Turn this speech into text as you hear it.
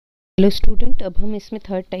Hello student, अब हम इसमें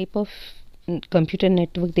third type of computer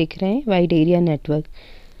network देख रहे हैं, वाइड एरिया नेटवर्क।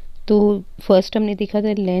 तो फर्स्ट हमने देखा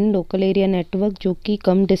था लैन लोकल एरिया नेटवर्क, जो कि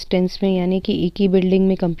कम डिस्टेंस में यानी कि एक ही बिल्डिंग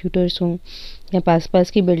में कंप्यूटर्स हों या पास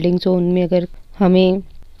पास की बिल्डिंग्स हों, उनमें अगर हमें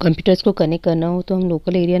कंप्यूटर्स को कनेक्ट करना हो तो हम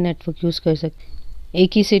लोकल एरिया नेटवर्क यूज़ कर सकते हैं।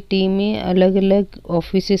 एक ही सिटी में अलग अलग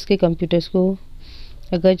ऑफिसेस के कंप्यूटर्स को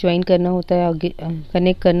अगर ज्वाइन करना होता है, आगे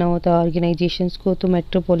कनेक्ट करना होता है ऑर्गेनाइजेशंस को, तो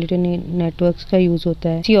मेट्रोपॉलिटन नेटवर्क्स का यूज़ होता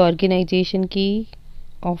है। इसी ऑर्गेनाइजेशन की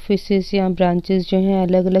ऑफिसेस या ब्रांचेस जो हैं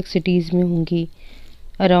अलग अलग सिटीज़ में होंगी,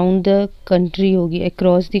 अराउंड द कंट्री होगी,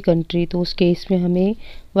 अक्रॉस द कंट्री, तो उस केस में हमें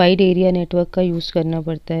वाइड एरिया नेटवर्क का यूज़ करना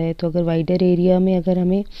पड़ता है। तो अगर वाइडर एरिया में अगर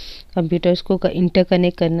हमें कंप्यूटर्स को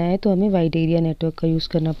इंटरकनेक्ट करना है तो हमें वाइड एरिया नेटवर्क का यूज़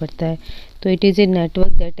करना पड़ता है। तो it is a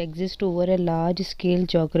network that exist over a large scale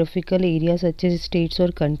geographical area such as states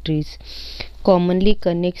और countries, commonly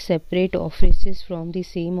connect separate offices from the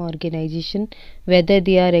same organization whether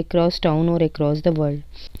they are across town or across the world।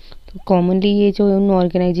 तो commonly ये जो उन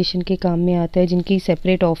organisation के काम में आता है जिनकी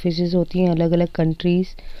सेपरेट ऑफिसेज होती हैं अलग अलग कंट्रीज़,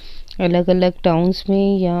 अलग अलग टाउन्स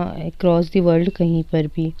में या अक्रॉस द वर्ल्ड कहीं पर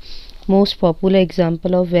भी। Most popular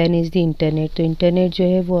example of van is the internet. तो इंटरनेट जो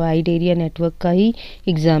है वो वाइड एरिया नेटवर्क का ही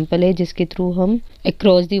एग्जांपल है, जिसके थ्रू हम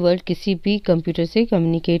अक्रॉस द वर्ल्ड किसी भी कंप्यूटर से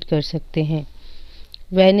कम्युनिकेट कर सकते हैं।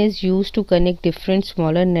 WAN is used to connect different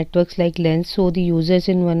smaller networks like LANs, so the users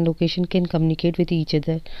in one location can communicate with each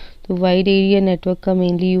other। तो वाइड एरिया नेटवर्क का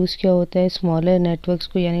मेनली यूज़ क्या होता है, स्मॉलर नेटवर्क्स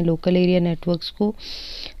को यानी लोकल एरिया नेटवर्क्स को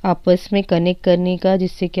आपस में कनेक्ट करने का,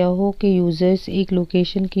 जिससे क्या हो कि यूज़र्स, एक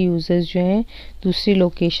लोकेशन के यूज़र्स जो हैं दूसरी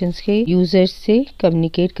लोकेशंस के यूज़र्स से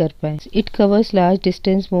कम्युनिकेट कर पाएँ। It covers large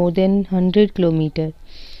distance more than 100 kilometre.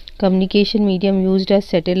 Communication medium used as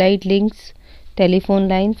satellite links, telephone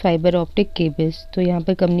line, fibre optic cables. तो यहाँ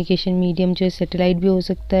पर कम्युनिकेशन मीडियम जो है सैटेलाइट भी हो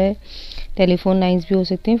सकता है, टेलीफोन लाइंस भी हो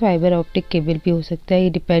सकते हैं, फाइबर ऑप्टिक केबल भी हो सकता है। ये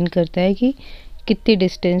डिपेंड करता है कि कितने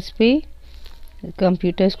डिस्टेंस पे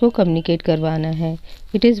कंप्यूटर्स को कम्युनिकेट करवाना है।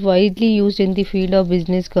 It is widely used in the field of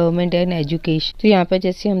business, government and education. तो यहाँ पर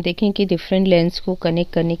जैसे हम देखें कि डिफरेंट लैंड्स को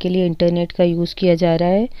कनेक्ट करने के लिए इंटरनेट का यूज़ किया जा रहा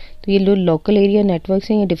है। तो ये लोकल एरिया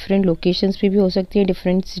नेटवर्क्स हैं, ये डिफरेंट लोकेशंस पे भी हो सकती हैं,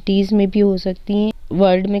 डिफरेंट सिटीज़ में भी हो सकती हैं,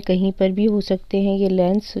 वर्ल्ड में कहीं पर भी हो सकते हैं ये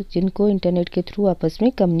लैंड्स, जिनको इंटरनेट के थ्रू आपस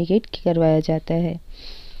में कम्युनिकेट करवाया जाता है।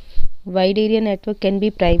 Wide area network can be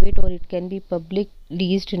private और it can be public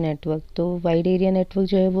leased network. तो वाइड एरिया नेटवर्क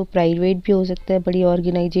जो है वो प्राइवेट भी हो सकता है। बड़ी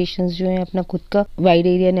ऑर्गेनाइजेशंस जो हैं अपना खुद का वाइड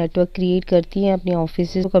एरिया नेटवर्क क्रिएट करती हैं अपने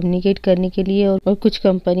ऑफिस को कम्युनिकेट करने के लिए, और कुछ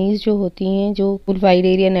कंपनीज जो होती हैं जो वाइड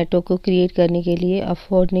एरिया नेटवर्क को क्रिएट करने के लिए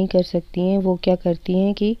अफोर्ड नहीं कर सकती हैं, वो क्या करती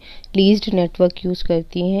हैं कि लीज्ड नेटवर्क यूज़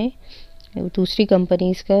करती हैं, दूसरी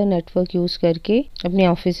कंपनीज का नेटवर्क यूज़ करके अपने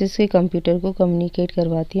ऑफिस के कंप्यूटर को कम्युनिकेट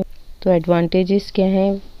करवाती हैं। तो एडवांटेजेस क्या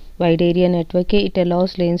हैं वाइड एरिया नेटवर्क के? It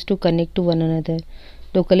allow us lens to connect to one another.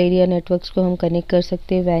 Local area networks को हम कनेक्ट कर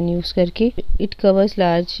सकते हैं वैन यूज़ करके। It covers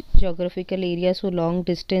large geographical area, so long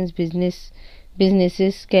distance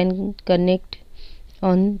businesses can connect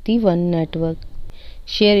on the one network.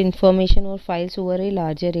 Share information और files over a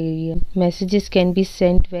larger area. Messages can be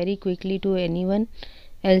sent very quickly to any one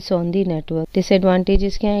else on the network।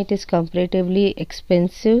 Disadvantages क्या है? It is comparatively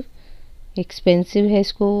expensive है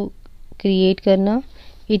इसको create करना।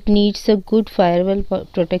 It needs a good firewall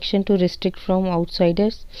protection to restrict from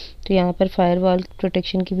outsiders. तो यहाँ पर firewall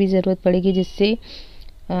protection की भी ज़रूरत पड़ेगी, जिससे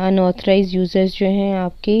अनऑथराइज यूज़र्स जो हैं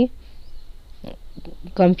आपके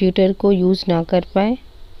कंप्यूटर को यूज़ ना कर पाएँ।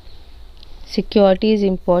 Security is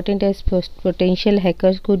important as potential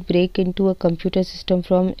hackers could break into a computer system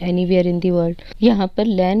from anywhere in the world। यहाँ पर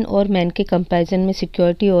लैन और मैन के कंपैरिजन में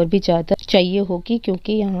सिक्योरिटी और भी ज़्यादा चाहिए होगी,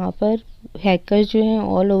 क्योंकि यहाँ पर हैकर्स जो हैं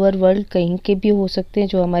ऑल ओवर वर्ल्ड कहीं के भी हो सकते हैं,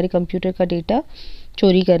 जो हमारे कंप्यूटर का डेटा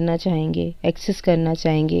चोरी करना चाहेंगे, एक्सेस करना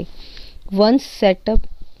चाहेंगे। Once setup,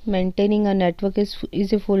 maintaining a network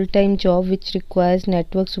is a full-time job which requires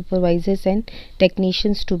network supervisors and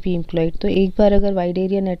technicians to be employed। तो एक बार अगर वाइड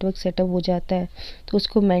एरिया नेटवर्क सेटअप हो जाता है तो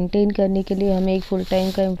उसको मेंटेन करने के लिए हमें एक फुल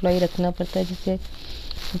टाइम का एम्प्लॉय रखना पड़ता है, जिससे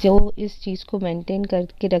जो इस चीज़ को मेंटेन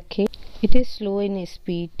करके रखे। It is slow in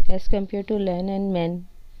speed as compare to LAN and man.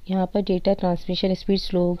 यहाँ पर डेटा ट्रांसमिशन स्पीड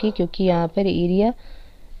स्लो होगी, क्योंकि यहाँ पर एरिया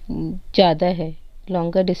ज़्यादा है,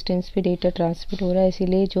 लॉन्गर डिस्टेंस पे डेटा ट्रांसमिट हो रहा है,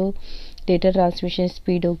 इसीलिए जो डेटा ट्रांसमिशन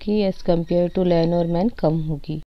स्पीड होगी एज़ कम्पेयर टू लैन और मैन कम होगी।